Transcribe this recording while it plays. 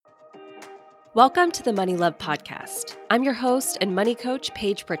Welcome to the Money Love Podcast. I'm your host and money coach,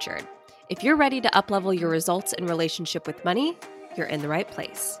 Paige Pritchard. If you're ready to uplevel your results in relationship with money, you're in the right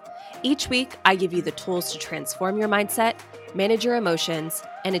place. Each week, I give you the tools to transform your mindset, manage your emotions,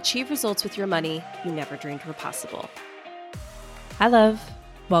 and achieve results with your money you never dreamed were possible. Hi, love.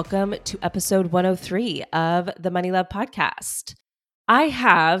 Welcome to episode 103 of the Money Love Podcast. I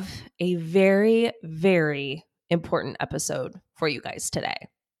have a very, very important episode for you guys today.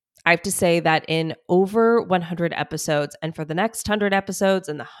 I have to say that in over 100 episodes, and for the next 100 episodes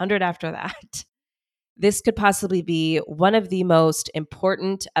and the 100 after that, this could possibly be one of the most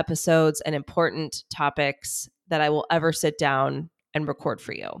important episodes and important topics that I will ever sit down and record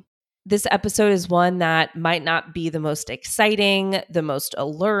for you. This episode is one that might not be the most exciting, the most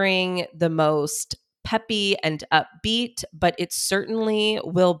alluring, the most peppy and upbeat, but it certainly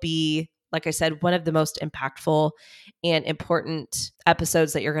will be, like I said, one of the most impactful and important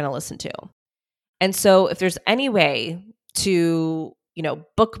episodes that you're going to listen to. And so if there's any way to,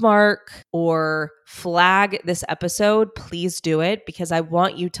 bookmark or flag this episode, please do it, because I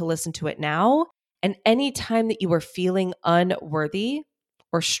want you to listen to it now. And anytime that you are feeling unworthy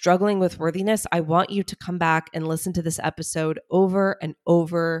or struggling with worthiness, I want you to come back and listen to this episode over and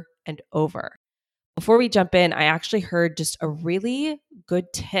over and over. Before we jump in, I actually heard just a really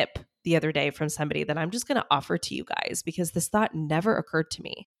good tip the other day from somebody that I'm just going to offer to you guys, because this thought never occurred to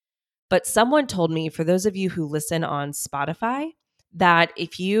me. But someone told me, for those of you who listen on Spotify, that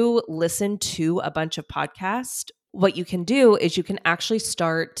if you listen to a bunch of podcasts, what you can do is you can actually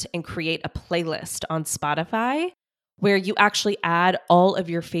start and create a playlist on Spotify where you actually add all of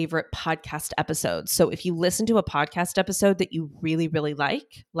your favorite podcast episodes. So if you listen to a podcast episode that you really, really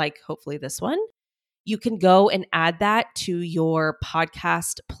like hopefully this one, you can go and add that to your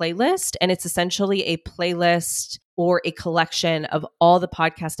podcast playlist. And it's essentially a playlist or a collection of all the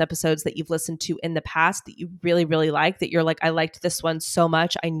podcast episodes that you've listened to in the past that you really, really like, that you're like, I liked this one so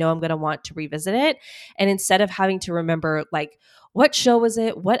much, I know I'm going to want to revisit it. And instead of having to remember, what show was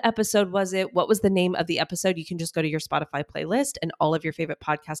it? What episode was it? What was the name of the episode? You can just go to your Spotify playlist and all of your favorite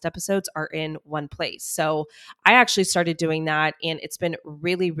podcast episodes are in one place. So I actually started doing that, and it's been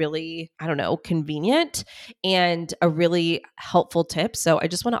really, really, convenient and a really helpful tip. So I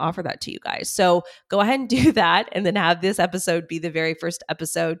just want to offer that to you guys. So go ahead and do that, and then have this episode be the very first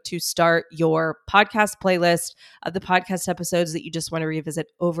episode to start your podcast playlist of the podcast episodes that you just want to revisit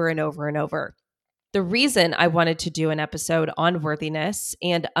over and over and over. The reason I wanted to do an episode on worthiness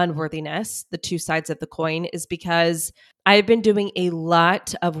and unworthiness, the two sides of the coin, is because I've been doing a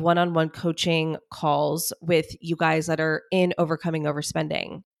lot of one-on-one coaching calls with you guys that are in overcoming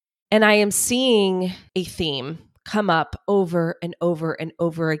overspending. And I am seeing a theme come up over and over and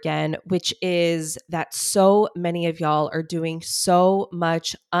over again, which is that so many of y'all are doing so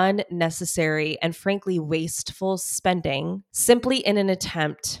much unnecessary and frankly wasteful spending simply in an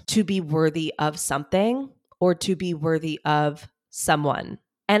attempt to be worthy of something or to be worthy of someone.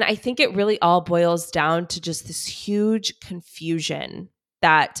 And I think it really all boils down to just this huge confusion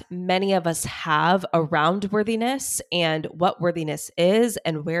that many of us have around worthiness and what worthiness is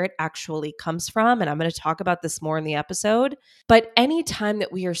and where it actually comes from. And I'm going to talk about this more in the episode. But anytime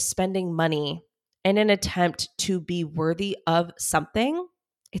that we are spending money in an attempt to be worthy of something,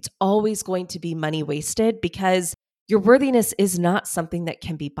 it's always going to be money wasted, because your worthiness is not something that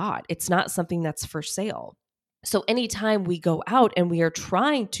can be bought. It's not something that's for sale. So anytime we go out and we are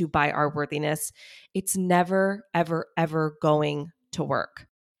trying to buy our worthiness, it's never, ever, ever going to work.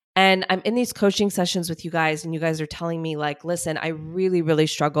 And I'm in these coaching sessions with you guys, and you guys are telling me, listen, I really, really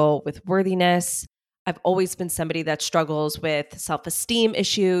struggle with worthiness. I've always been somebody that struggles with self-esteem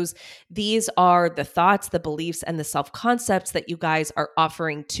issues. These are the thoughts, the beliefs, and the self-concepts that you guys are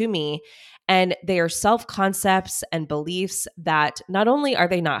offering to me. And they are self-concepts and beliefs that not only are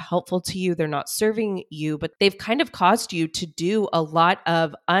they not helpful to you, they're not serving you, but they've kind of caused you to do a lot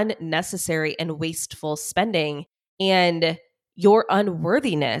of unnecessary and wasteful spending. And your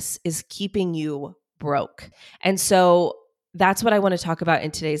unworthiness is keeping you broke. And so that's what I want to talk about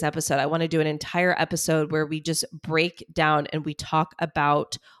in today's episode. I want to do an entire episode where we just break down and we talk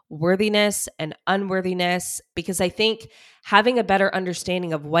about worthiness and unworthiness, because I think having a better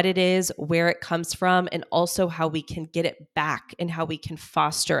understanding of what it is, where it comes from, and also how we can get it back and how we can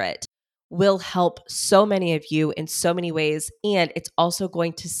foster it will help so many of you in so many ways. And it's also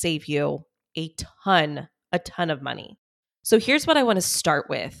going to save you a ton of money. So here's what I want to start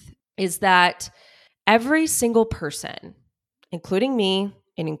with, is that every single person, including me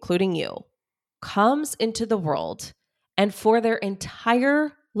and including you, comes into the world and for their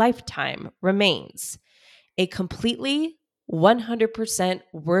entire lifetime remains a completely 100%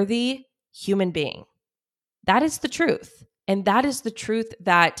 worthy human being. That is the truth. And that is the truth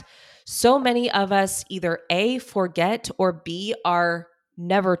that so many of us either A, forget, or B, are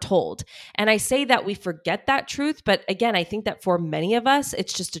never told. And I say that we forget that truth, but again, I think that for many of us,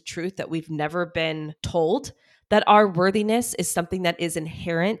 it's just a truth that we've never been told, that our worthiness is something that is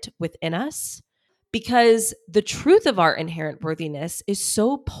inherent within us. Because the truth of our inherent worthiness is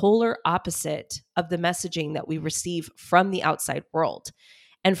so polar opposite of the messaging that we receive from the outside world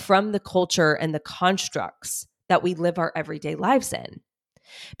and from the culture and the constructs that we live our everyday lives in.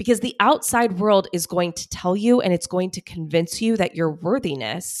 Because the outside world is going to tell you and it's going to convince you that your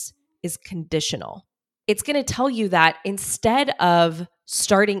worthiness is conditional. It's going to tell you that instead of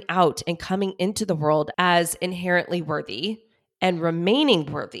starting out and coming into the world as inherently worthy and remaining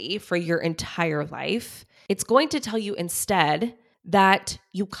worthy for your entire life, it's going to tell you instead that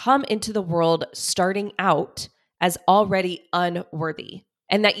you come into the world starting out as already unworthy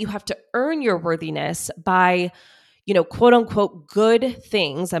and that you have to earn your worthiness by, quote unquote, good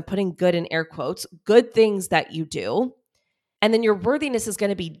things. I'm putting good in air quotes, good things that you do. And then your worthiness is going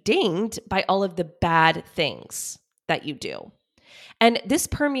to be dinged by all of the bad things that you do. And this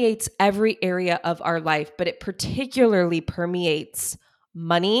permeates every area of our life, but it particularly permeates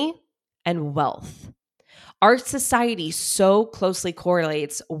money and wealth. Our society so closely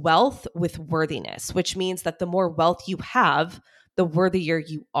correlates wealth with worthiness, which means that the more wealth you have, the worthier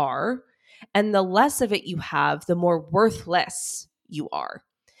you are. And the less of it you have, the more worthless you are.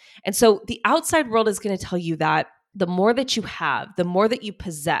 And so the outside world is going to tell you that the more that you have, the more that you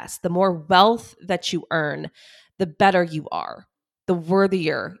possess, the more wealth that you earn, the better you are, the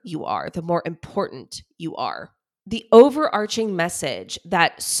worthier you are, the more important you are. The overarching message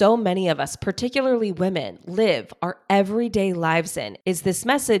that so many of us, particularly women, live our everyday lives in is this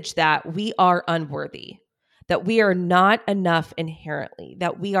message that we are unworthy, that we are not enough inherently,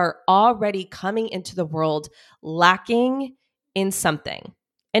 that we are already coming into the world lacking in something.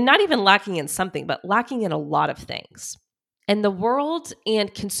 And not even lacking in something, but lacking in a lot of things. And the world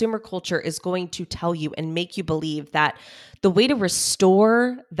and consumer culture is going to tell you and make you believe that the way to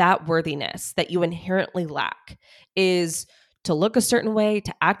restore that worthiness that you inherently lack is to look a certain way,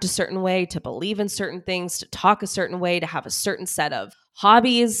 to act a certain way, to believe in certain things, to talk a certain way, to have a certain set of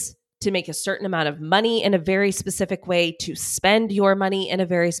hobbies, to make a certain amount of money in a very specific way, to spend your money in a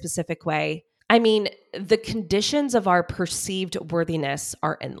very specific way. I mean, the conditions of our perceived worthiness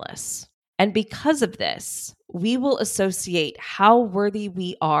are endless. And because of this, we will associate how worthy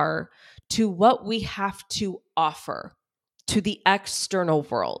we are to what we have to offer to the external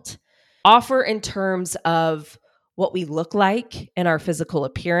world. Offer in terms of what we look like in our physical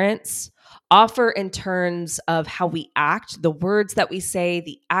appearance, offer in terms of how we act, the words that we say,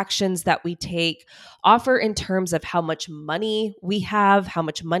 the actions that we take, offer in terms of how much money we have, how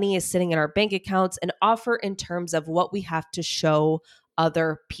much money is sitting in our bank accounts, and offer in terms of what we have to show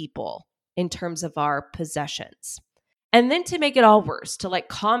other people in terms of our possessions. And then to make it all worse, to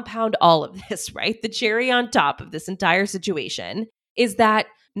compound all of this, right? The cherry on top of this entire situation is that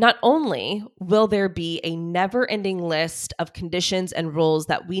not only will there be a never-ending list of conditions and rules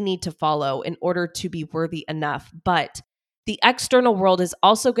that we need to follow in order to be worthy enough, but the external world is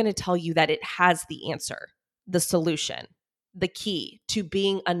also going to tell you that it has the answer, the solution, the key to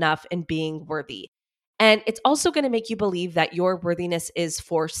being enough and being worthy. And it's also going to make you believe that your worthiness is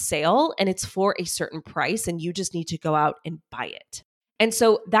for sale and it's for a certain price and you just need to go out and buy it. And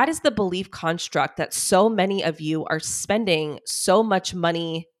so that is the belief construct that so many of you are spending so much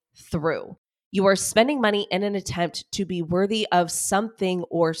money through. You are spending money in an attempt to be worthy of something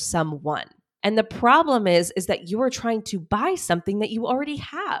or someone. And the problem is that you are trying to buy something that you already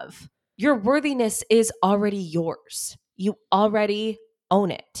have. Your worthiness is already yours. You already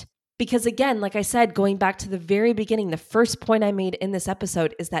own it. Because again, like I said, going back to the very beginning, the first point I made in this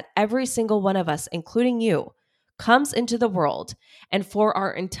episode is that every single one of us, including you, comes into the world and for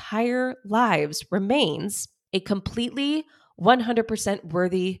our entire lives remains a completely 100%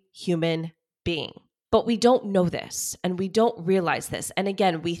 worthy human being. But we don't know this and we don't realize this. And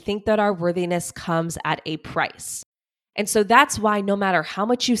again, we think that our worthiness comes at a price. And so that's why no matter how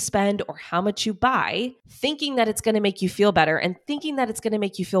much you spend or how much you buy, thinking that it's going to make you feel better and thinking that it's going to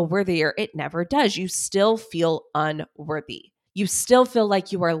make you feel worthier, it never does. You still feel unworthy. You still feel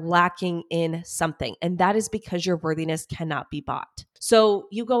like you are lacking in something. And that is because your worthiness cannot be bought. So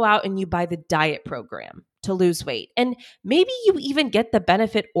you go out and you buy the diet program to lose weight. And maybe you even get the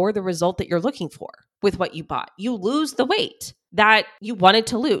benefit or the result that you're looking for with what you bought. You lose the weight that you wanted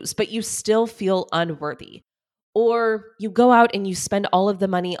to lose, but you still feel unworthy. Or you go out and you spend all of the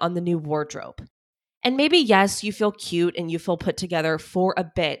money on the new wardrobe. And maybe, yes, you feel cute and you feel put together for a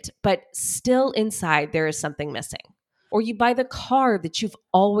bit, but still inside there is something missing. Or you buy the car that you've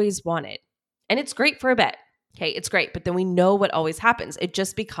always wanted, and it's great for a bit. Okay, it's great. But then we know what always happens. It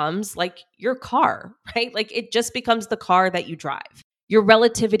just becomes like your car, right? Like it just becomes the car that you drive. Your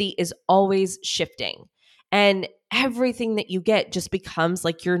relativity is always shifting. And everything that you get just becomes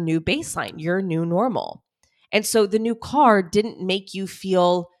like your new baseline, your new normal. And so the new car didn't make you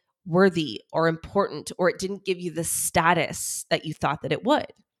feel worthy or important, or it didn't give you the status that you thought that it would.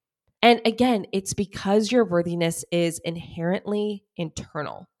 And again, it's because your worthiness is inherently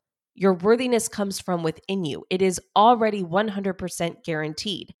internal. Your worthiness comes from within you. It is already 100%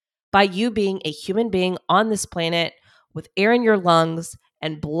 guaranteed by you being a human being on this planet with air in your lungs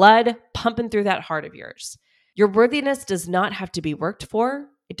and blood pumping through that heart of yours. Your worthiness does not have to be worked for.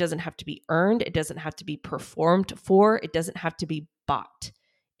 It doesn't have to be earned. It doesn't have to be performed for. It doesn't have to be bought.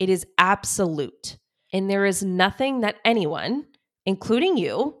 It is absolute. And there is nothing that anyone, including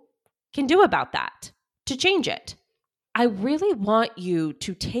you, can do about that to change it. I really want you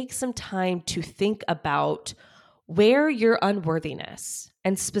to take some time to think about where your unworthiness,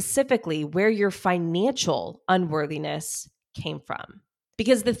 and specifically where your financial unworthiness, came from.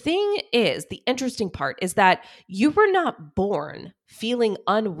 Because the thing is, the interesting part is that you were not born feeling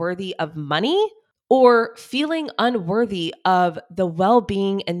unworthy of money or feeling unworthy of the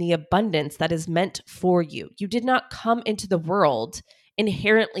well-being and the abundance that is meant for you. You did not come into the world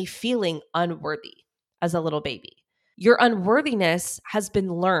inherently feeling unworthy as a little baby. Your unworthiness has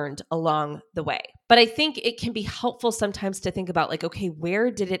been learned along the way. But I think it can be helpful sometimes to think about like, okay,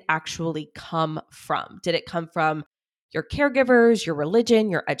 where did it actually come from? Did it come from your caregivers, your religion,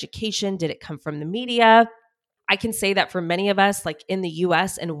 your education? Did it come from the media? I can say that for many of us, like in the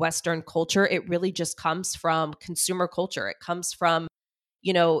US and Western culture, it really just comes from consumer culture. It comes from,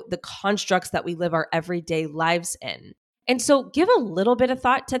 the constructs that we live our everyday lives in. And so give a little bit of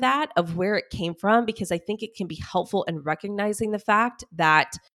thought to that of where it came from, because I think it can be helpful in recognizing the fact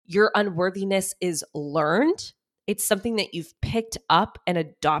that your unworthiness is learned. It's something that you've picked up and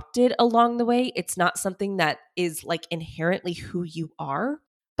adopted along the way. It's not something that is like inherently who you are.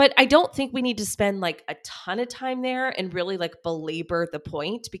 But I don't think we need to spend like a ton of time there and really like belabor the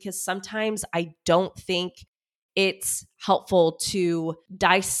point, because sometimes I don't think it's helpful to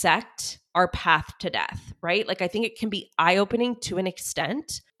dissect our path to death, right? Like I think it can be eye-opening to an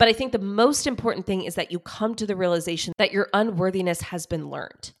extent, but I think the most important thing is that you come to the realization that your unworthiness has been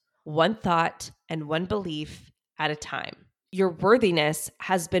learned, one thought and one belief at a time. Your worthiness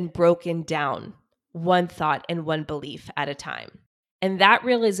has been broken down, one thought and one belief at a time. And that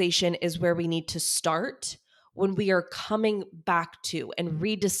realization is where we need to start when we are coming back to and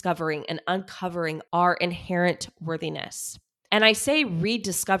rediscovering and uncovering our inherent worthiness. And I say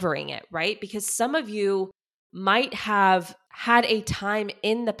rediscovering it, right? Because some of you might have had a time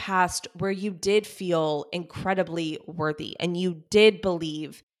in the past where you did feel incredibly worthy and you did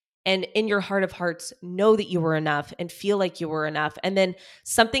believe and in your heart of hearts know that you were enough and feel like you were enough. And then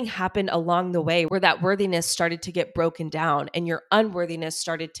something happened along the way where that worthiness started to get broken down and your unworthiness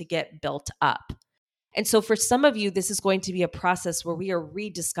started to get built up. And so for some of you, this is going to be a process where we are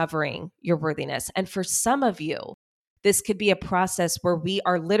rediscovering your worthiness. And for some of you, this could be a process where we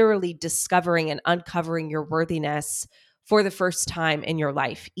are literally discovering and uncovering your worthiness for the first time in your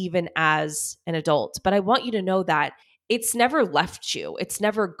life, even as an adult. But I want you to know that it's never left you. It's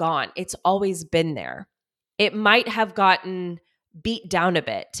never gone. It's always been there. It might have gotten beat down a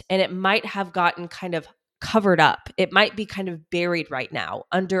bit, and it might have gotten kind of covered up. It might be kind of buried right now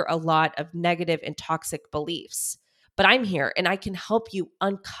under a lot of negative and toxic beliefs. But I'm here and I can help you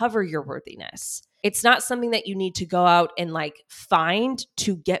uncover your worthiness. It's not something that you need to go out and like find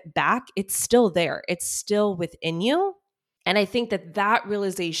to get back. It's still there. It's still within you. And I think that that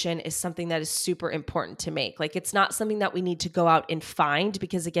realization is something that is super important to make. Like it's not something that we need to go out and find,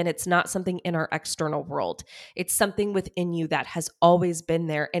 because again, it's not something in our external world. It's something within you that has always been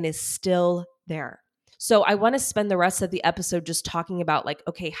there and is still there. So I want to spend the rest of the episode just talking about like,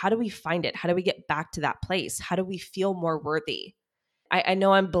 okay, how do we find it? How do we get back to that place? How do we feel more worthy? I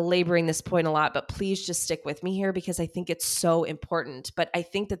know I'm belaboring this point a lot, but please just stick with me here because I think it's so important. But I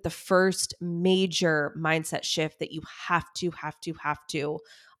think that the first major mindset shift that you have to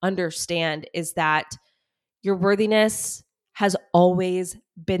understand is that your worthiness has always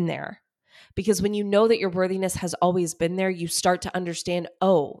been there. Because when you know that your worthiness has always been there, you start to understand,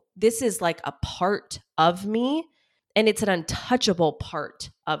 oh, this is like a part of me, and it's an untouchable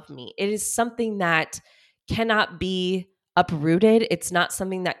part of me. It is something that cannot be uprooted. It's not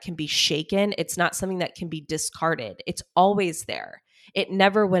something that can be shaken. It's not something that can be discarded. It's always there. It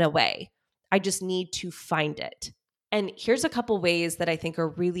never went away. I just need to find it. And here's a couple ways that I think are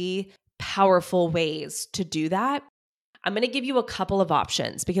really powerful ways to do that. I'm going to give you a couple of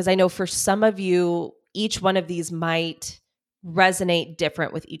options because I know for some of you, each one of these might resonate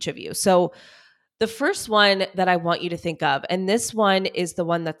different with each of you. So the first one that I want you to think of, and this one is the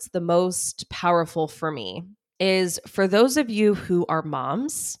one that's the most powerful for me, is for those of you who are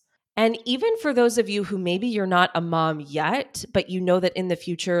moms, and even for those of you who maybe you're not a mom yet, but you know that in the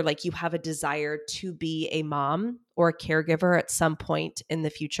future, like you have a desire to be a mom or a caregiver at some point in the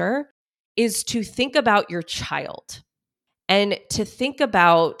future, is to think about your child and to think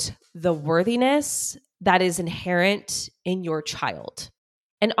about the worthiness that is inherent in your child.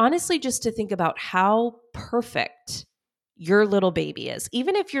 And honestly, just to think about how perfect your little baby is,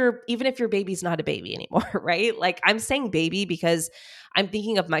 even if your baby's not a baby anymore, right? Like I'm saying baby because I'm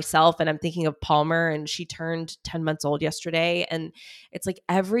thinking of myself and I'm thinking of Palmer, and she turned 10 months old yesterday. And it's like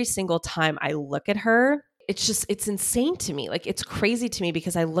every single time I look at her, it's insane to me. Like it's crazy to me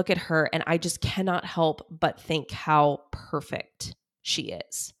because I look at her and I just cannot help but think how perfect she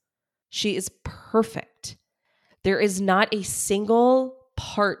is. She is perfect. There is not a single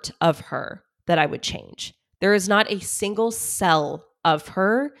part of her that I would change. There is not a single cell of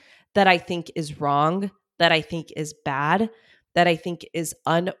her that I think is wrong, that I think is bad, that I think is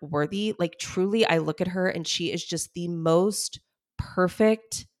unworthy. Like truly, I look at her and she is just the most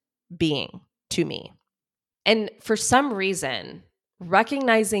perfect being to me. And for some reason,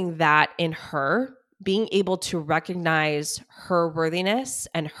 recognizing that in her, being able to recognize her worthiness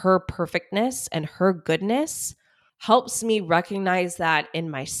and her perfectness and her goodness helps me recognize that in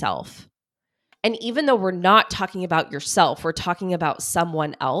myself. And even though we're not talking about yourself, we're talking about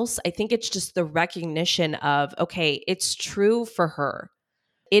someone else, I think it's just the recognition of, okay, it's true for her.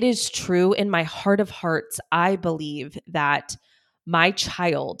 It is true in my heart of hearts. I believe that my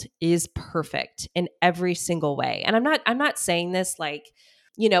child is perfect in every single way. And I'm not saying this like,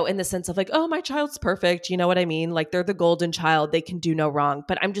 in the sense of like, oh, my child's perfect. You know what I mean? Like they're the golden child. They can do no wrong.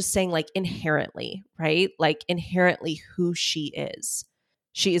 But I'm just saying like inherently, right? Like inherently who she is.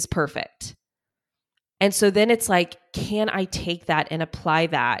 She is perfect. And so then it's like, can I take that and apply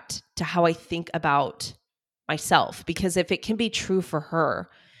that to how I think about myself? Because if it can be true for her,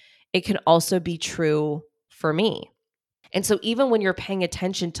 it can also be true for me. And so even when you're paying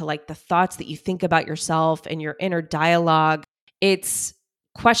attention to like the thoughts that you think about yourself and your inner dialogue, it's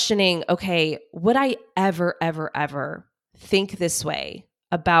questioning, okay, would I ever, ever, ever think this way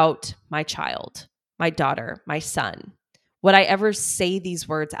about my child, my daughter, my son? Would I ever say these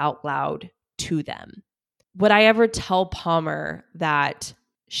words out loud to them? Would I ever tell Palmer that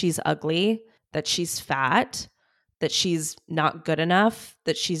she's ugly, that she's fat, that she's not good enough,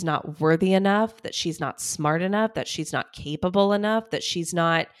 that she's not worthy enough, that she's not smart enough, that she's not capable enough, that she's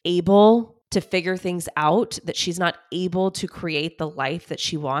not able to figure things out, that she's not able to create the life that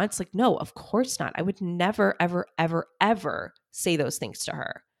she wants? Like, no, of course not. I would never, ever, ever, ever say those things to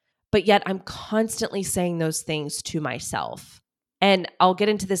her. But yet I'm constantly saying those things to myself. And I'll get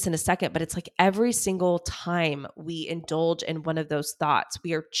into this in a second, but it's like every single time we indulge in one of those thoughts,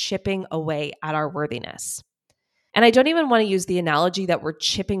 we are chipping away at our worthiness. And I don't even want to use the analogy that we're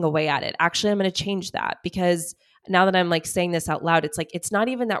chipping away at it. Actually, I'm going to change that because now that I'm like saying this out loud, it's like, it's not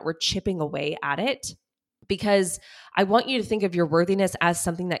even that we're chipping away at it, because I want you to think of your worthiness as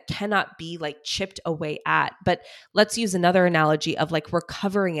something that cannot be like chipped away at. But let's use another analogy of like we're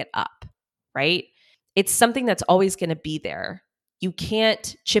covering it up, right? It's something that's always going to be there. You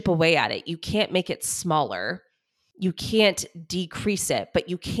can't chip away at it. You can't make it smaller. You can't decrease it, but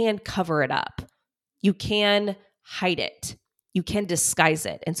you can cover it up. You can hide it. You can disguise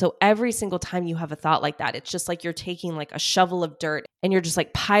it. And so every single time you have a thought like that, it's just like you're taking like a shovel of dirt and you're just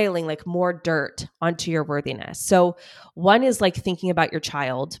like piling like more dirt onto your worthiness. So one is like thinking about your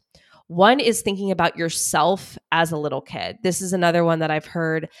child. One is thinking about yourself as a little kid. This is another one that I've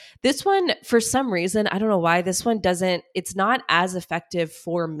heard. This one, for some reason, I don't know why, it's not as effective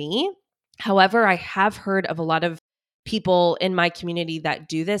for me. However, I have heard of a lot of people in my community that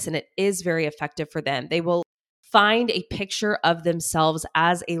do this, and it is very effective for them. They will find a picture of themselves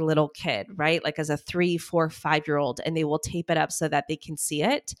as a little kid, right? Like as a 3, 4, 5-year-old, and they will tape it up so that they can see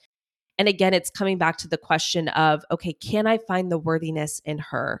it. And again, it's coming back to the question of, okay, can I find the worthiness in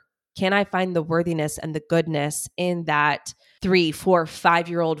her? Can I find the worthiness and the goodness in that 3, 4,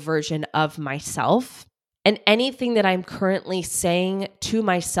 5-year-old version of myself? And anything that I'm currently saying to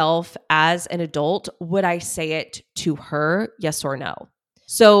myself as an adult, would I say it to her? Yes or no?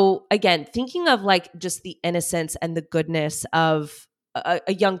 So again, thinking of like just the innocence and the goodness of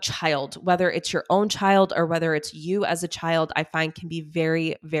a young child, whether it's your own child or whether it's you as a child, I find can be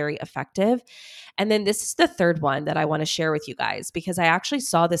very, very effective. And then this is the third one that I want to share with you guys, because I actually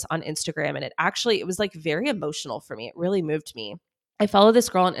saw this on Instagram and it was like very emotional for me. It really moved me. I follow this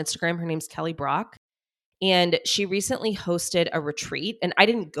girl on Instagram. Her name's Kelly Brock. And she recently hosted a retreat, and I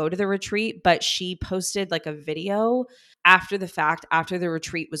didn't go to the retreat, but she posted like a video after the fact, after the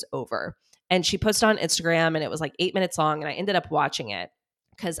retreat was over. And she posted on Instagram, and it was like 8 minutes long, and I ended up watching it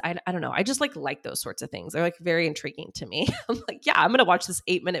because I don't know. I just like those sorts of things. They're like very intriguing to me. I'm like, yeah, I'm going to watch this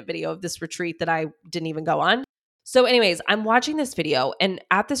 8-minute video of this retreat that I didn't even go on. So anyways, I'm watching this video, and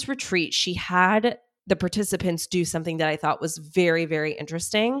at this retreat, she had the participants do something that I thought was very, very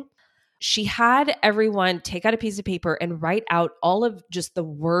interesting. She had everyone take out a piece of paper and write out all of just the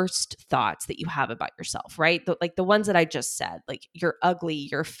worst thoughts that you have about yourself, right? Like the ones that I just said, like you're ugly,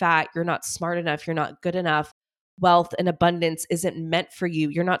 you're fat, you're not smart enough, you're not good enough, wealth and abundance isn't meant for you,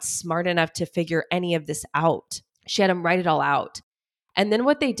 you're not smart enough to figure any of this out. She had them write it all out. And then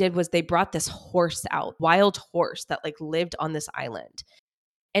what they did was they brought this horse out, wild horse that like lived on this island.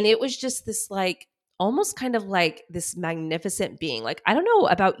 And it was just this like almost kind of like this magnificent being. Like, I don't know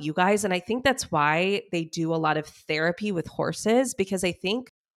about you guys. And I think that's why they do a lot of therapy with horses, because I think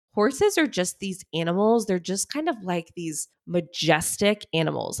horses are just these animals. They're just kind of like these majestic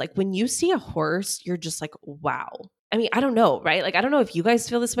animals. Like when you see a horse, you're just like, wow. I mean, I don't know, right? Like, I don't know if you guys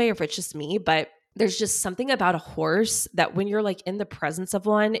feel this way or if it's just me, but there's just something about a horse that when you're like in the presence of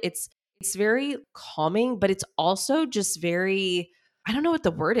one, it's very calming, but it's also just very, I don't know what the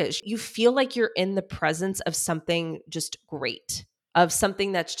word is. You feel like you're in the presence of something just great, of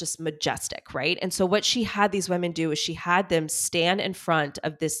something that's just majestic, right? And so what she had these women do is she had them stand in front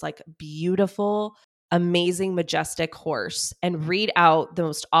of this like beautiful, amazing, majestic horse and read out the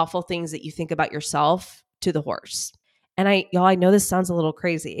most awful things that you think about yourself to the horse. And I know this sounds a little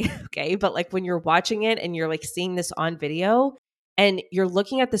crazy, okay? But like when you're watching it and you're like seeing this on video and you're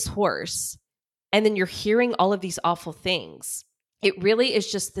looking at this horse and then you're hearing all of these awful things, it really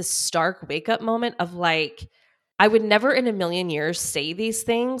is just this stark wake up moment of like, I would never in a million years say these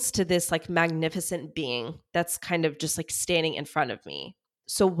things to this like magnificent being that's kind of just like standing in front of me.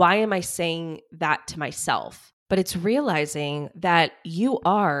 So why am I saying that to myself? But it's realizing that you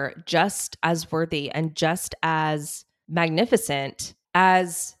are just as worthy and just as magnificent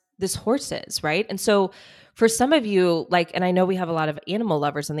as this horse is, right? And so for some of you, like, and I know we have a lot of animal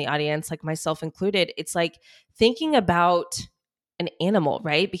lovers in the audience, like myself included, it's like thinking about an animal,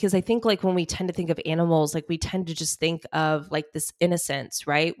 right? Because I think like when we tend to think of animals, like we tend to just think of like this innocence,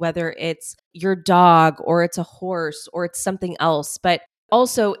 right? Whether it's your dog or it's a horse or it's something else, but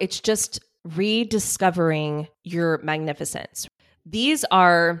also it's just rediscovering your magnificence. These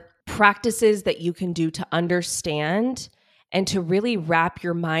are practices that you can do to understand and to really wrap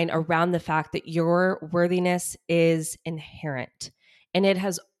your mind around the fact that your worthiness is inherent and it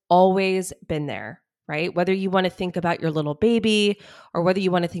has always been there, right? Whether you want to think about your little baby or whether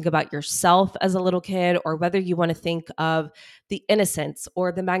you want to think about yourself as a little kid or whether you want to think of the innocence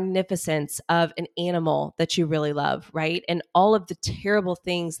or the magnificence of an animal that you really love, right? And all of the terrible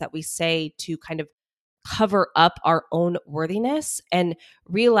things that we say to kind of cover up our own worthiness and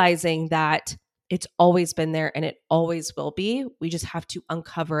realizing that it's always been there and it always will be. We just have to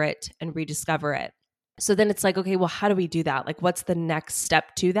uncover it and rediscover it. So then it's like, okay, well, how do we do that? Like, what's the next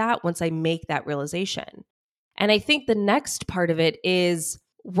step to that once I make that realization? And I think the next part of it is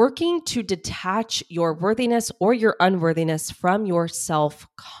working to detach your worthiness or your unworthiness from your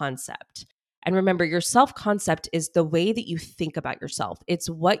self-concept. And remember, your self-concept is the way that you think about yourself. It's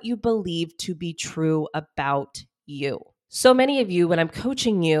what you believe to be true about you. So many of you, when I'm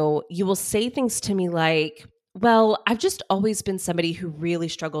coaching you, you will say things to me like, well, I've just always been somebody who really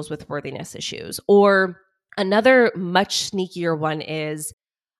struggles with worthiness issues. Or another much sneakier one is,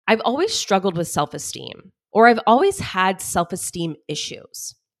 I've always struggled with self-esteem, or I've always had self-esteem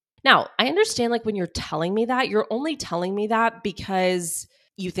issues. Now, I understand like when you're telling me that, you're only telling me that because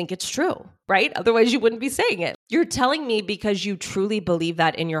you think it's true, right? Otherwise, you wouldn't be saying it. You're telling me because you truly believe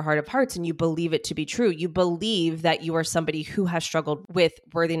that in your heart of hearts and you believe it to be true. You believe that you are somebody who has struggled with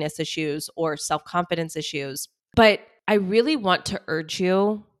worthiness issues or self-confidence issues. But I really want to urge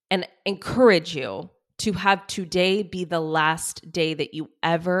you and encourage you to have today be the last day that you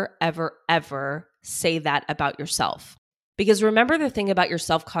ever, ever, ever say that about yourself. Because remember, the thing about your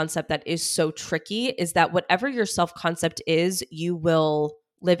self-concept that is so tricky is that whatever your self-concept is, you will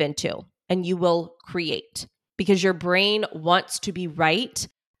live into and you will create, because your brain wants to be right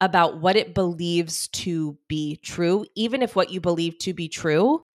about what it believes to be true, even if what you believe to be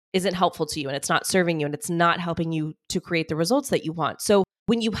true isn't helpful to you and it's not serving you and it's not helping you to create the results that you want. So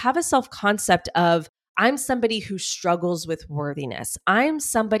when you have a self-concept of, I'm somebody who struggles with worthiness, I'm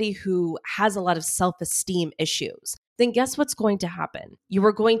somebody who has a lot of self-esteem issues, then guess what's going to happen? You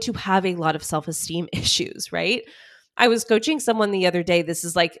are going to have a lot of self-esteem issues, right? I was coaching someone the other day. This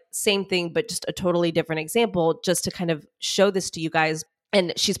is like same thing, but just a totally different example, just to kind of show this to you guys.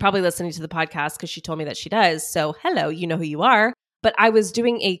 And she's probably listening to the podcast because she told me that she does. So hello, you know who you are. But I was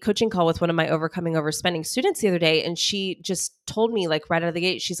doing a coaching call with one of my overcoming overspending students the other day, and she just told me like right out of the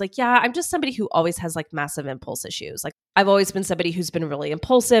gate, she's like, yeah, I'm just somebody who always has like massive impulse issues. Like I've always been somebody who's been really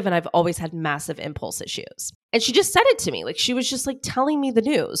impulsive and I've always had massive impulse issues. And she just said it to me. Like she was just like telling me the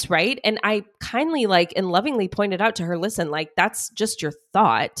news, right? And I kindly like and lovingly pointed out to her, listen, like that's just your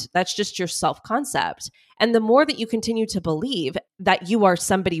thought. That's just your self-concept. And the more that you continue to believe that you are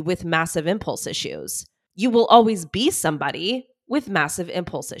somebody with massive impulse issues, you will always be somebody with massive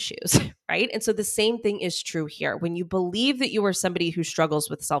impulse issues, right? And so the same thing is true here. When you believe that you are somebody who struggles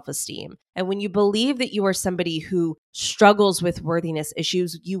with self-esteem, and when you believe that you are somebody who struggles with worthiness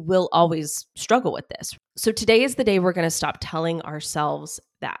issues, you will always struggle with this. So today is the day we're going to stop telling ourselves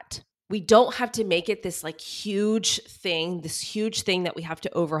that. We don't have to make it this like huge thing, this huge thing that we have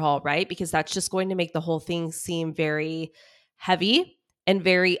to overhaul, right? Because that's just going to make the whole thing seem very heavy and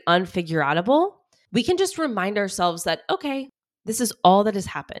very unfigureoutable. We can just remind ourselves that, okay, this is all that has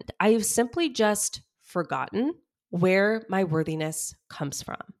happened. I have simply just forgotten where my worthiness comes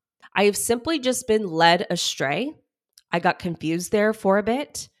from. I have simply just been led astray. I got confused there for a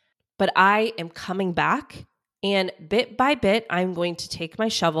bit, but I am coming back. And bit by bit, I'm going to take my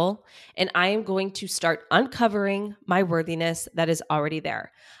shovel and I am going to start uncovering my worthiness that is already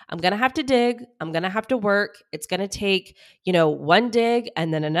there. I'm going to have to dig. I'm going to have to work. It's going to take, one dig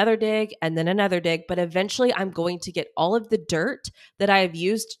and then another dig and then another dig. But eventually I'm going to get all of the dirt that I have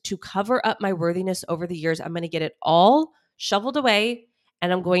used to cover up my worthiness over the years. I'm going to get it all shoveled away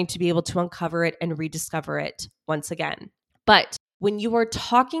and I'm going to be able to uncover it and rediscover it once again. But when you are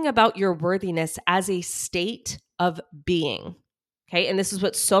talking about your worthiness as a state of being, okay, and this is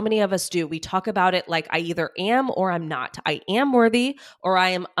what so many of us do. We talk about it like I either am or I'm not. I am worthy or I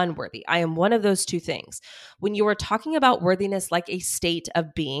am unworthy. I am one of those two things. When you are talking about worthiness like a state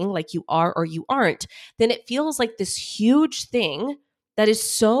of being, like you are or you aren't, then it feels like this huge thing that is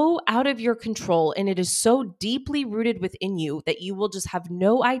so out of your control and it is so deeply rooted within you that you will just have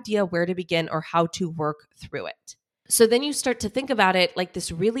no idea where to begin or how to work through it. So then you start to think about it like this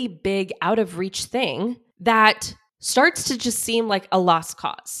really big out of reach thing that starts to just seem like a lost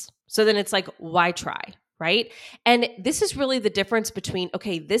cause. So then it's like, why try, right? And this is really the difference between,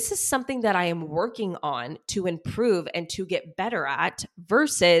 okay, this is something that I am working on to improve and to get better at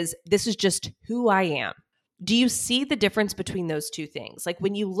versus this is just who I am. Do you see the difference between those two things? Like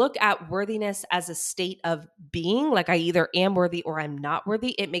when you look at worthiness as a state of being, like I either am worthy or I'm not worthy,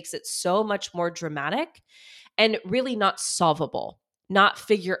 it makes it so much more dramatic and really not solvable, not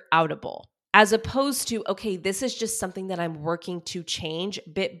figure outable, as opposed to, okay, this is just something that I'm working to change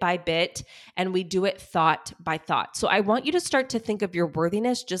bit by bit, and we do it thought by thought. So I want you to start to think of your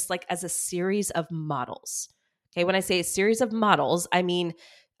worthiness just like as a series of models. Okay, when I say a series of models, I mean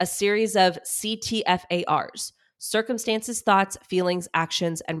a series of CTFARs, circumstances, thoughts, feelings,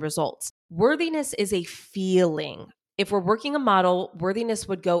 actions, and results. Worthiness is a feeling. If we're working a model, worthiness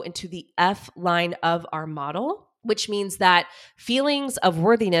would go into the F line of our model, which means that feelings of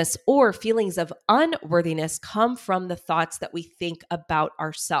worthiness or feelings of unworthiness come from the thoughts that we think about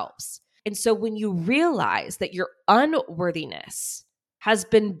ourselves. And so when you realize that your unworthiness has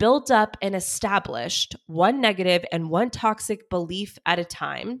been built up and established one negative and one toxic belief at a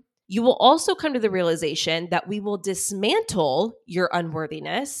time, you will also come to the realization that we will dismantle your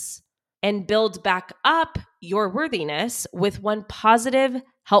unworthiness and build back up your worthiness with one positive,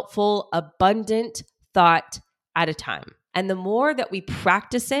 helpful, abundant thought at a time. And the more that we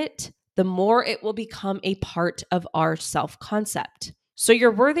practice it, the more it will become a part of our self-concept. So your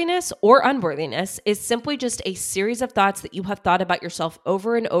worthiness or unworthiness is simply just a series of thoughts that you have thought about yourself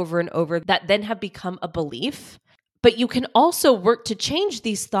over and over and over that then have become a belief. But you can also work to change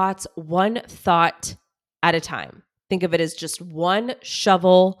these thoughts one thought at a time. Think of it as just one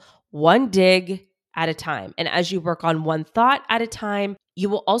shovel, one dig at a time. And as you work on one thought at a time, you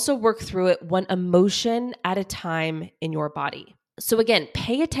will also work through it one emotion at a time in your body. So again,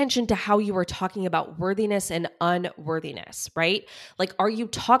 pay attention to how you are talking about worthiness and unworthiness, right? Like, are you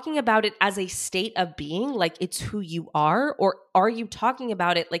talking about it as a state of being, like it's who you are? Or are you talking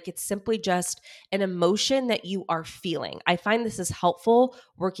about it like it's simply just an emotion that you are feeling? I find this is helpful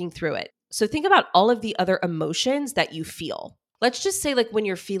working through it. So think about all of the other emotions that you feel. let's just say like when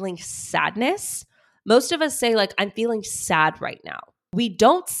you're feeling sadness, most of us say like, I'm feeling sad right now. We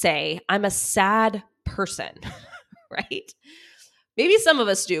don't say I'm a sad person, right? Maybe some of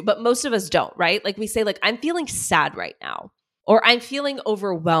us do, but most of us don't, right? Like we say like, I'm feeling sad right now, or I'm feeling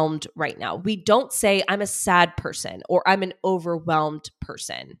overwhelmed right now. We don't say I'm a sad person or I'm an overwhelmed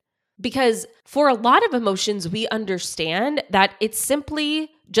person. Because for a lot of emotions, we understand that it's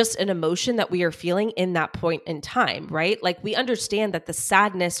simply just an emotion that we are feeling in that point in time, right? Like we understand that the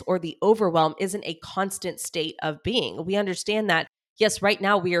sadness or the overwhelm isn't a constant state of being. We understand that, yes, right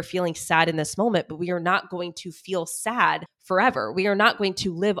now we are feeling sad in this moment, but we are not going to feel sad forever. We are not going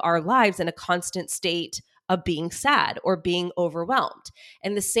to live our lives in a constant state of being sad or being overwhelmed.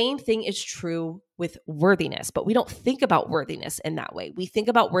 And the same thing is true with worthiness, but we don't think about worthiness in that way. We think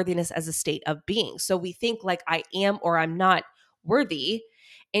about worthiness as a state of being. So we think like I am or I'm not worthy,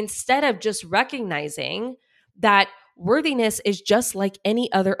 instead of just recognizing that worthiness is just like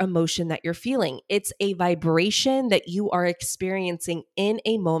any other emotion that you're feeling. It's a vibration that you are experiencing in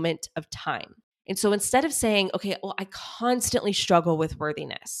a moment of time. And so instead of saying, okay, well, I constantly struggle with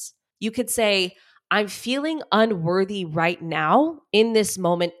worthiness, you could say, I'm feeling unworthy right now in this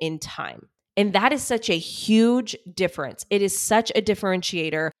moment in time. And that is such a huge difference. It is such a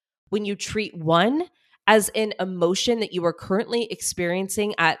differentiator when you treat one as an emotion that you are currently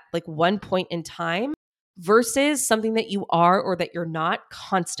experiencing at like one point in time versus something that you are or that you're not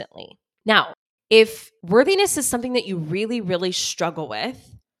constantly. Now, if worthiness is something that you really, really struggle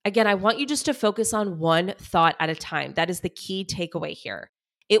with, again, I want you just to focus on one thought at a time. That is the key takeaway here.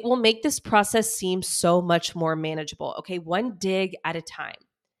 It will make this process seem so much more manageable. Okay, one dig at a time.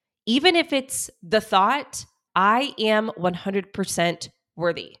 Even if it's the thought, I am 100%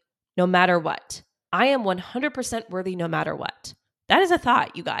 worthy, no matter what. I am 100% worthy, no matter what. That is a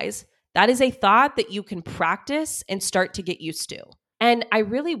thought, you guys. That is a thought that you can practice and start to get used to. And I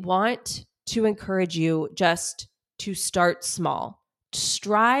really want to encourage you just to start small.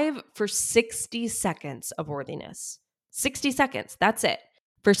 Strive for 60 seconds of worthiness. 60 seconds, that's it.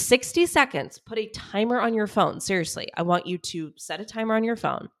 For 60 seconds, put a timer on your phone. Seriously, I want you to set a timer on your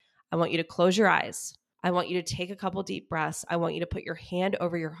phone. I want you to close your eyes. I want you to take a couple deep breaths. I want you to put your hand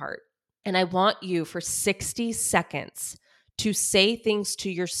over your heart. And I want you for 60 seconds to say things to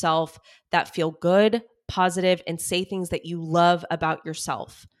yourself that feel good, positive, and say things that you love about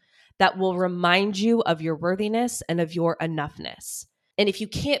yourself that will remind you of your worthiness and of your enoughness. And if you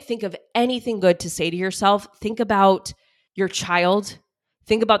can't think of anything good to say to yourself, think about your child.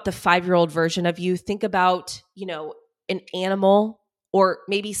 Think about the 5-year-old version of you. Think about, an animal or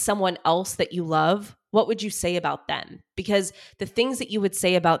maybe someone else that you love. What would you say about them? Because the things that you would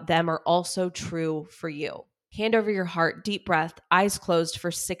say about them are also true for you. Hand over your heart, deep breath, eyes closed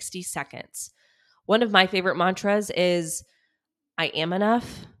for 60 seconds. One of my favorite mantras is, I am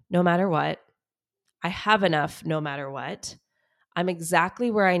enough no matter what. I have enough no matter what. I'm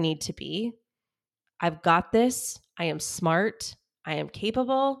exactly where I need to be. I've got this. I am smart. I am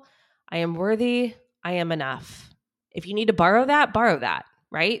capable. I am worthy. I am enough. If you need to borrow that,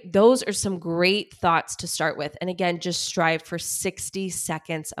 right? Those are some great thoughts to start with. And again, just strive for 60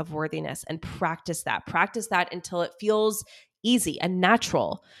 seconds of worthiness and practice that. Practice that until it feels easy and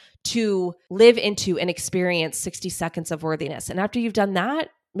natural to live into and experience 60 seconds of worthiness. And after you've done that,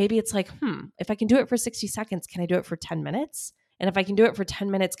 maybe it's like, if I can do it for 60 seconds, can I do it for 10 minutes? And if I can do it for 10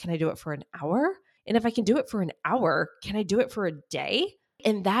 minutes, can I do it for an hour? And if I can do it for an hour, can I do it for a day?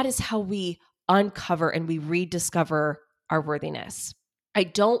 And that is how we uncover and we rediscover our worthiness. I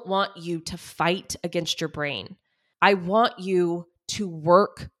don't want you to fight against your brain. I want you to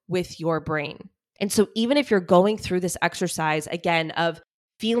work with your brain. And so even if you're going through this exercise, again, of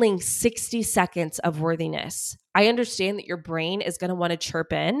feeling 60 seconds of worthiness, I understand that your brain is going to want to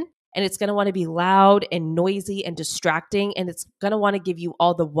chirp in and it's going to want to be loud and noisy and distracting. And it's going to want to give you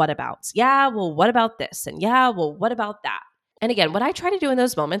all the whatabouts. Yeah, well, what about this? And yeah, well, what about that? And again, what I try to do in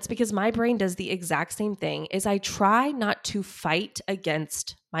those moments, because my brain does the exact same thing, is I try not to fight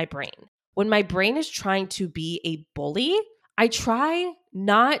against my brain. When my brain is trying to be a bully, I try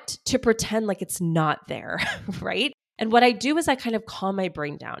not to pretend like it's not there, right? And what I do is I kind of calm my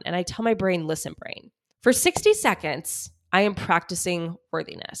brain down and I tell my brain, listen, brain, for 60 seconds, I am practicing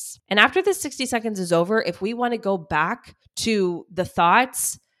worthiness. And after the 60 seconds is over, if we want to go back to the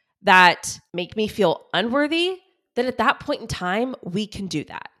thoughts that make me feel unworthy, then at that point in time, we can do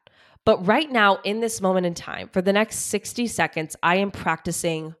that. But right now, in this moment in time, for the next 60 seconds, I am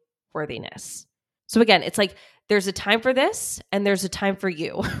practicing worthiness. So again, it's like there's a time for this and there's a time for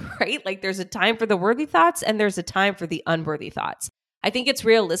you, right? Like there's a time for the worthy thoughts and there's a time for the unworthy thoughts. I think it's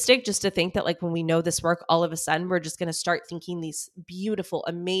realistic just to think that like when we know this work, all of a sudden we're just going to start thinking these beautiful,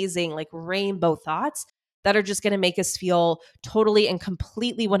 amazing, like rainbow thoughts that are just going to make us feel totally and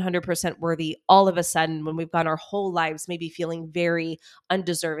completely 100% worthy all of a sudden when we've gone our whole lives maybe feeling very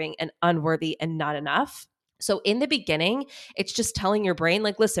undeserving and unworthy and not enough. So in the beginning, it's just telling your brain,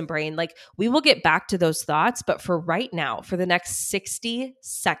 like, listen, brain, like we will get back to those thoughts, but for right now, for the next 60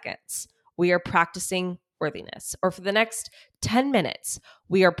 seconds, we are practicing worthiness. Or for the next 10 minutes,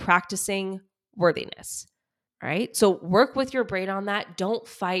 we are practicing worthiness. All right. So work with your brain on that. Don't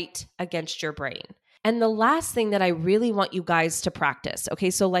fight against your brain. And the last thing that I really want you guys to practice.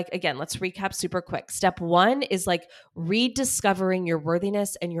 Okay. So, like, again, let's recap super quick. Step one is like rediscovering your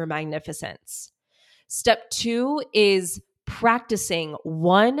worthiness and your magnificence. Step two is practicing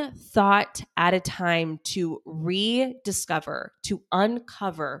one thought at a time to rediscover, to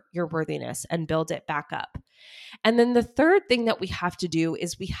uncover your worthiness and build it back up. And then the third thing that we have to do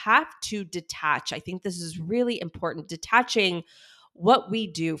is we have to detach. I think this is really important, detaching what we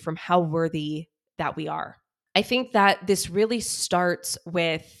do from how worthy that we are. I think that this really starts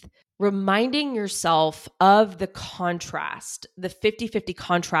with reminding yourself of the contrast, the 50-50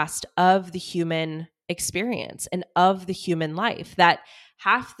 contrast of the human experience and of the human life, that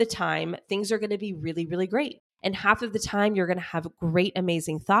half the time things are going to be really, really great. And half of the time you're going to have great,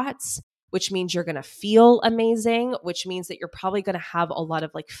 amazing thoughts, which means you're going to feel amazing, which means that you're probably going to have a lot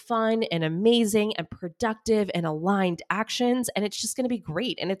of like fun and amazing and productive and aligned actions. And it's just going to be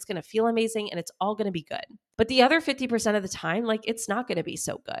great. And it's going to feel amazing and it's all going to be good. But the other 50% of the time, like it's not going to be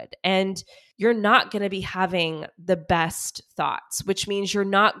so good. And you're not going to be having the best thoughts, which means you're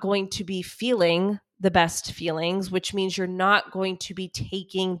not going to be feeling the best feelings, which means you're not going to be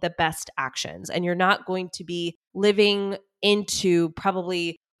taking the best actions and you're not going to be living into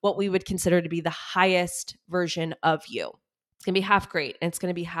probably what we would consider to be the highest version of you. It's going to be half great and it's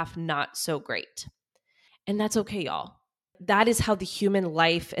going to be half not so great. And that's okay, y'all. That is how the human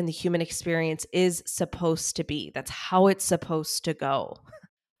life and the human experience is supposed to be. That's how it's supposed to go.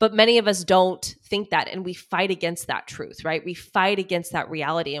 But many of us don't think that, and we fight against that truth, right? We fight against that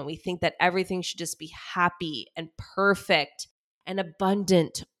reality, and we think that everything should just be happy and perfect and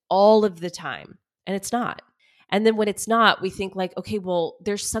abundant all of the time. And it's not. And then when it's not, we think like, okay, well,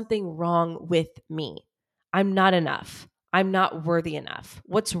 there's something wrong with me. I'm not enough. I'm not worthy enough.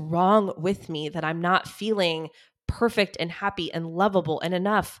 What's wrong with me that I'm not feeling perfect and happy and lovable and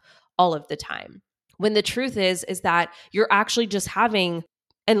enough all of the time? When the truth is that you're actually just having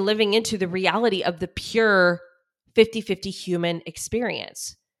and living into the reality of the pure 50-50 human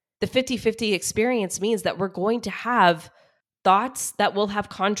experience. The 50-50 experience means that we're going to have thoughts that will have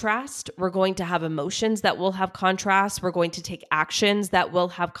contrast. We're going to have emotions that will have contrast. We're going to take actions that will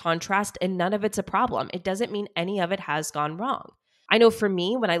have contrast, and none of it's a problem. It doesn't mean any of it has gone wrong. I know for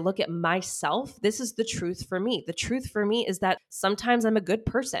me, when I look at myself, this is the truth for me. The truth for me is that sometimes I'm a good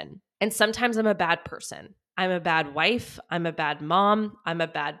person and sometimes I'm a bad person. I'm a bad wife. I'm a bad mom. I'm a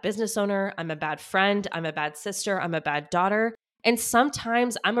bad business owner. I'm a bad friend. I'm a bad sister. I'm a bad daughter. And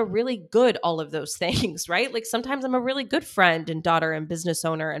sometimes I'm a really good all of those things, right? Like sometimes I'm a really good friend and daughter and business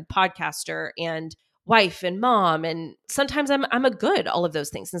owner and podcaster and wife and mom. And sometimes I'm a good all of those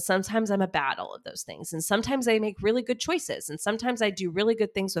things. And sometimes I'm a bad all of those things. And sometimes I make really good choices. And sometimes I do really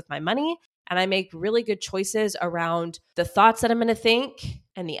good things with my money. And I make really good choices around the thoughts that I'm going to think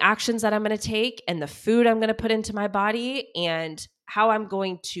and the actions that I'm going to take and the food I'm going to put into my body and how I'm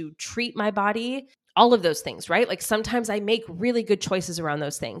going to treat my body. All of those things, right? Like sometimes I make really good choices around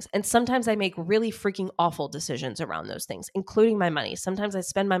those things. And sometimes I make really freaking awful decisions around those things, including my money. Sometimes I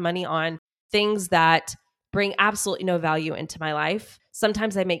spend my money on things that bring absolutely no value into my life.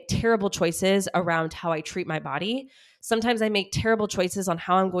 Sometimes I make terrible choices around how I treat my body. Sometimes I make terrible choices on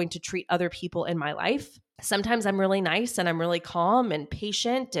how I'm going to treat other people in my life. Sometimes I'm really nice and I'm really calm and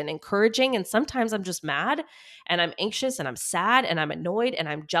patient and encouraging. And sometimes I'm just mad and I'm anxious and I'm sad and I'm annoyed and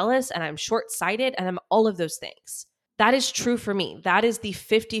I'm jealous and I'm short-sighted and I'm all of those things. That is true for me. That is the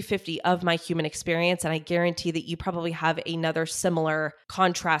 50-50 of my human experience. And I guarantee that you probably have another similar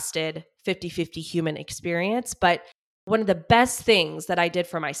contrasted 50-50 human experience. But one of the best things that I did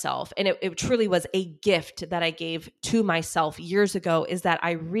for myself, and it truly was a gift that I gave to myself years ago, is that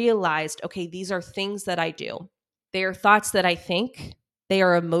I realized, okay, these are things that I do. They are thoughts that I think. They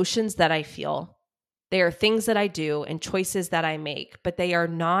are emotions that I feel. They are things that I do and choices that I make, but they are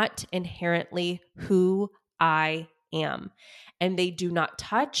not inherently who I am. And they do not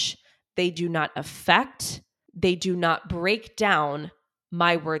touch, they do not affect, they do not break down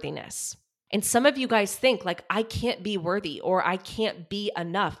my worthiness. And some of you guys think like, I can't be worthy or I can't be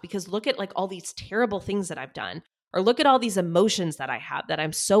enough because look at like all these terrible things that I've done. Or look at all these emotions that I have that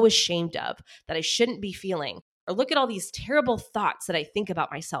I'm so ashamed of, that I shouldn't be feeling. Or look at all these terrible thoughts that I think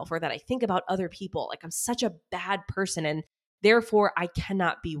about myself or that I think about other people. Like I'm such a bad person and therefore I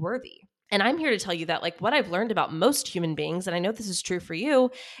cannot be worthy. And I'm here to tell you that like what I've learned about most human beings, and I know this is true for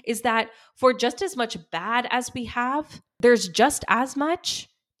you, is that for just as much bad as we have, there's just as much,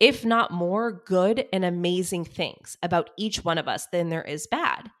 if not more, good and amazing things about each one of us than there is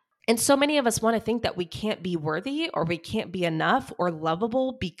bad. And so many of us want to think that we can't be worthy or we can't be enough or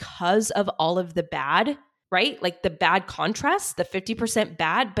lovable because of all of the bad, right? Like the bad contrast, the 50%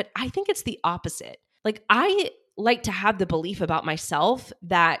 bad. But I think it's the opposite. Like I like to have the belief about myself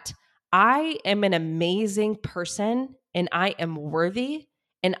that I am an amazing person and I am worthy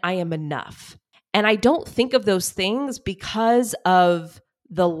and I am enough. And I don't think of those things because of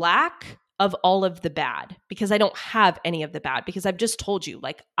the lack of all of the bad, because I don't have any of the bad, because I've just told you,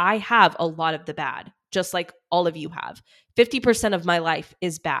 like I have a lot of the bad, just like all of you have. 50% of my life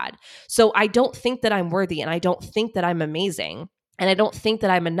is bad. So I don't think that I'm worthy and I don't think that I'm amazing. And I don't think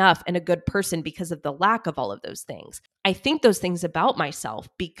that I'm enough and a good person because of the lack of all of those things. I think those things about myself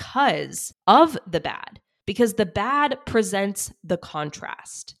because of the bad, because the bad presents the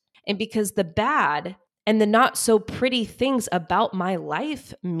contrast. And because the bad and the not so pretty things about my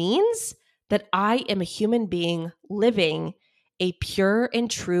life means that I am a human being living a pure and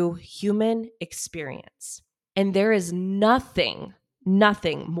true human experience. And there is nothing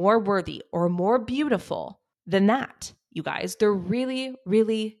more worthy or more beautiful than that, you guys. There really,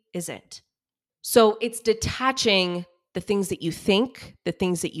 really isn't. So it's detaching the things that you think, the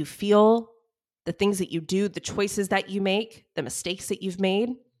things that you feel, the things that you do, the choices that you make, the mistakes that you've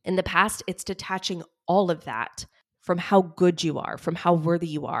made in the past. It's detaching all of that from how good you are, from how worthy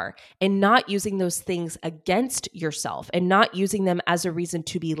you are, and not using those things against yourself and not using them as a reason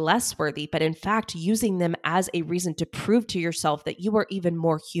to be less worthy, but in fact, using them as a reason to prove to yourself that you are even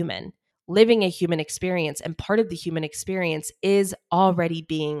more human, living a human experience. And part of the human experience is already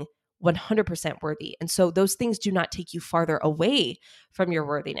being 100% worthy. And so those things do not take you farther away from your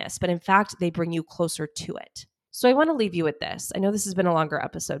worthiness, but in fact, they bring you closer to it. So I want to leave you with this. I know this has been a longer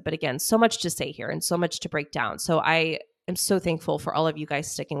episode, but again, so much to say here and so much to break down. So I am so thankful for all of you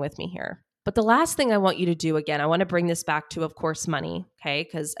guys sticking with me here. But the last thing I want you to do, again, I want to bring this back to, of course, money, okay?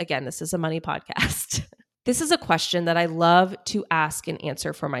 Because again, this is a money podcast. This is a question that I love to ask and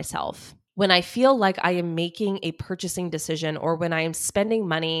answer for myself. When I feel like I am making a purchasing decision or when I am spending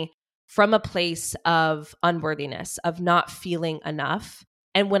money from a place of unworthiness, of not feeling enough,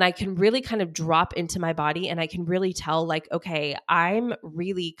 and when I can really kind of drop into my body and I can really tell like, okay, I'm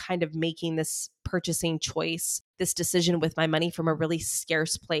really kind of making this purchasing choice, this decision with my money from a really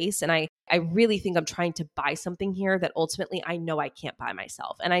scarce place. And I really think I'm trying to buy something here that ultimately I know I can't buy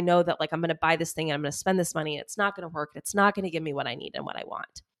myself. And I know that like I'm going to buy this thing and I'm going to spend this money and it's not going to work. It's not going to give me what I need and what I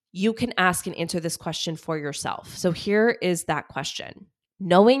want. You can ask and answer this question for yourself. So here is that question.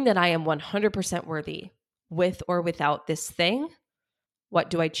 Knowing that I am 100% worthy with or without this thing, what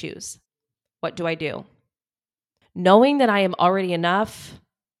do I choose? What do I do? Knowing that I am already enough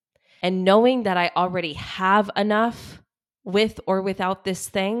and knowing that I already have enough with or without this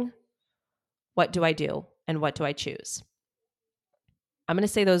thing, what do I do and what do I choose? I'm going to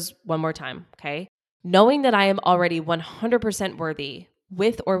say those one more time, okay? Knowing that I am already 100% worthy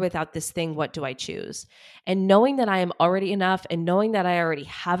with or without this thing, what do I choose? And knowing that I am already enough and knowing that I already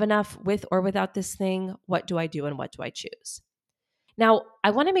have enough with or without this thing, what do I do and what do I choose? Now,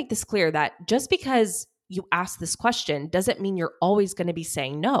 I want to make this clear that just because you ask this question doesn't mean you're always going to be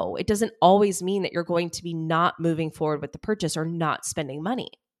saying no. It doesn't always mean that you're going to be not moving forward with the purchase or not spending money.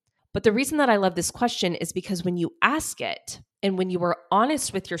 But the reason that I love this question is because when you ask it and when you are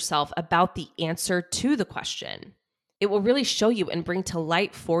honest with yourself about the answer to the question, it will really show you and bring to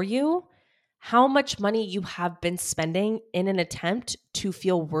light for you how much money you have been spending in an attempt to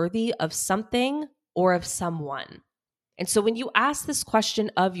feel worthy of something or of someone. And so when you ask this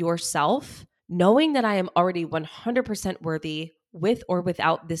question of yourself, knowing that I am already 100% worthy with or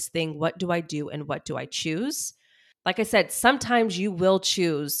without this thing, what do I do and what do I choose? Like I said, sometimes you will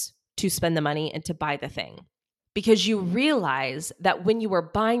choose to spend the money and to buy the thing because you realize that when you are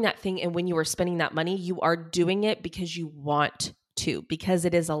buying that thing and when you are spending that money, you are doing it because you want to, because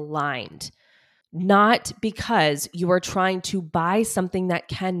it is aligned. Not because you are trying to buy something that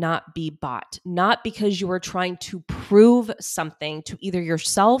cannot be bought, not because you are trying to prove something to either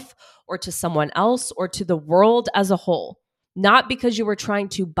yourself or to someone else or to the world as a whole, not because you are trying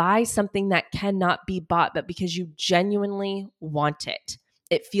to buy something that cannot be bought, but because you genuinely want it.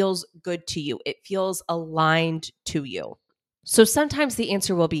 It feels good to you. It feels aligned to you. So sometimes the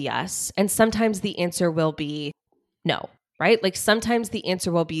answer will be yes, and sometimes the answer will be No, right? Like sometimes the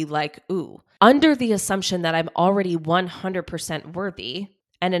answer will be like, ooh, under the assumption that I'm already 100% worthy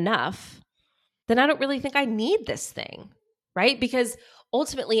and enough, then I don't really think I need this thing, right? Because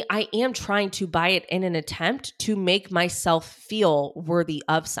ultimately I am trying to buy it in an attempt to make myself feel worthy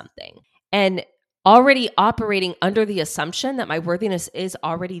of something. And already operating under the assumption that my worthiness is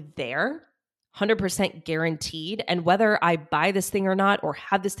already there, 100% guaranteed. And whether I buy this thing or not, or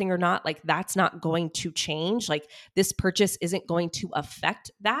have this thing or not, like that's not going to change. Like this purchase isn't going to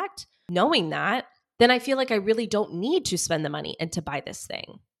affect that. Knowing that, then I feel like I really don't need to spend the money and to buy this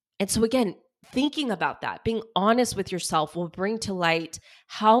thing. And so again, thinking about that, being honest with yourself will bring to light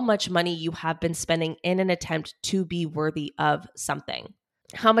how much money you have been spending in an attempt to be worthy of something.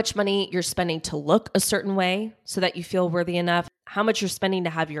 How much money you're spending to look a certain way so that you feel worthy enough, how much you're spending to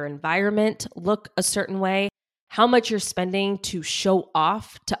have your environment look a certain way, how much you're spending to show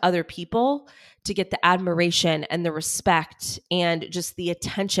off to other people to get the admiration and the respect and just the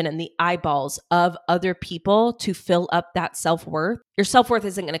attention and the eyeballs of other people to fill up that self-worth. Your self-worth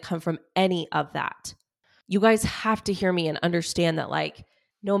isn't going to come from any of that. You guys have to hear me and understand that like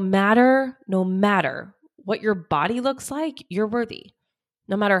no matter what your body looks like, you're worthy.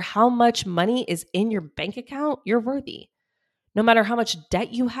 No matter how much money is in your bank account, you're worthy. No matter how much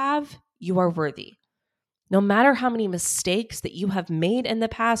debt you have, you are worthy. No matter how many mistakes that you have made in the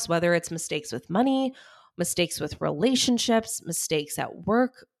past, whether it's mistakes with money, mistakes with relationships, mistakes at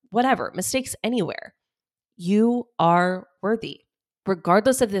work, whatever, mistakes anywhere, you are worthy.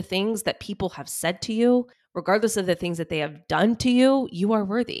 Regardless of the things that people have said to you, regardless of the things that they have done to you, you are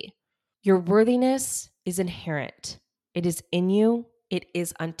worthy. Your worthiness is inherent. It is in you. It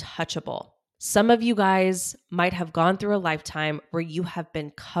is untouchable. Some of you guys might have gone through a lifetime where you have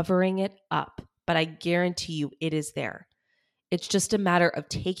been covering it up, but I guarantee you it is there. It's just a matter of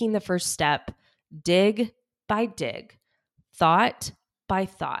taking the first step, dig by dig, thought by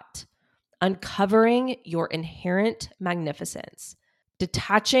thought, uncovering your inherent magnificence,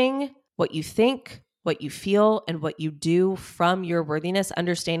 detaching what you think, what you feel, and what you do from your worthiness,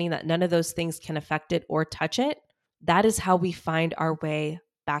 understanding that none of those things can affect it or touch it. That is how we find our way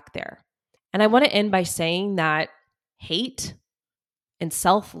back there. And I want to end by saying that hate and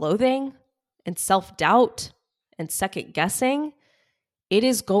self-loathing and self-doubt and second guessing, it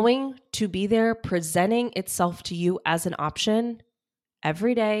is going to be there presenting itself to you as an option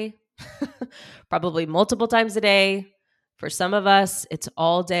every day, probably multiple times a day. For some of us, it's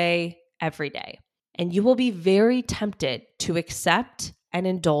all day, every day. And you will be very tempted to accept and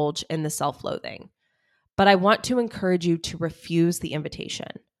indulge in the self-loathing. But I want to encourage you to refuse the invitation.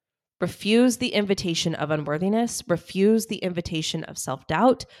 Refuse the invitation of unworthiness. Refuse the invitation of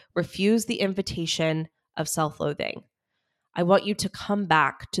self-doubt. Refuse the invitation of self-loathing. I want you to come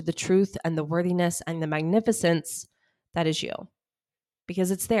back to the truth and the worthiness and the magnificence that is you. Because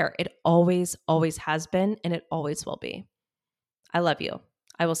it's there. It always, always has been, and it always will be. I love you.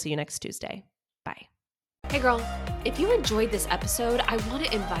 I will see you next Tuesday. Bye. Hey girl, if you enjoyed this episode, I want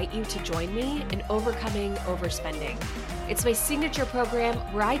to invite you to join me in Overcoming Overspending. It's my signature program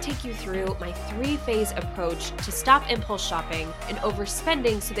where I take you through my 3-phase approach to stop impulse shopping and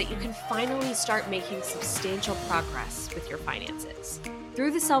overspending so that you can finally start making substantial progress with your finances.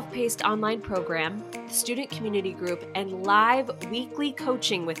 Through the self-paced online program, the student community group, and live weekly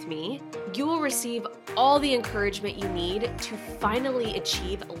coaching with me, you will receive all the encouragement you need to finally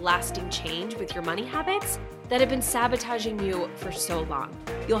achieve lasting change with your money habits that have been sabotaging you for so long.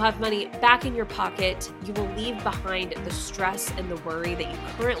 You'll have money back in your pocket. You will leave behind the stress and the worry that you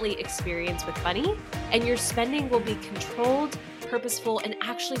currently experience with money, and your spending will be controlled, purposeful, and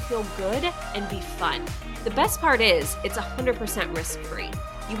actually feel good and be fun. The best part is it's 100% risk-free.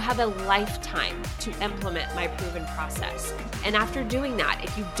 You have a lifetime to implement my proven process. And after doing that,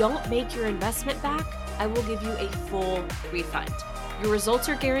 if you don't make your investment back, I will give you a full refund. Your results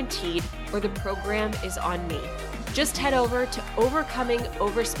are guaranteed, or the program is on me. Just head over to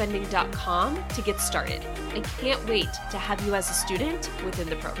overcomingoverspending.com to get started. I can't wait to have you as a student within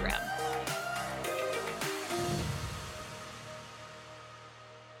the program.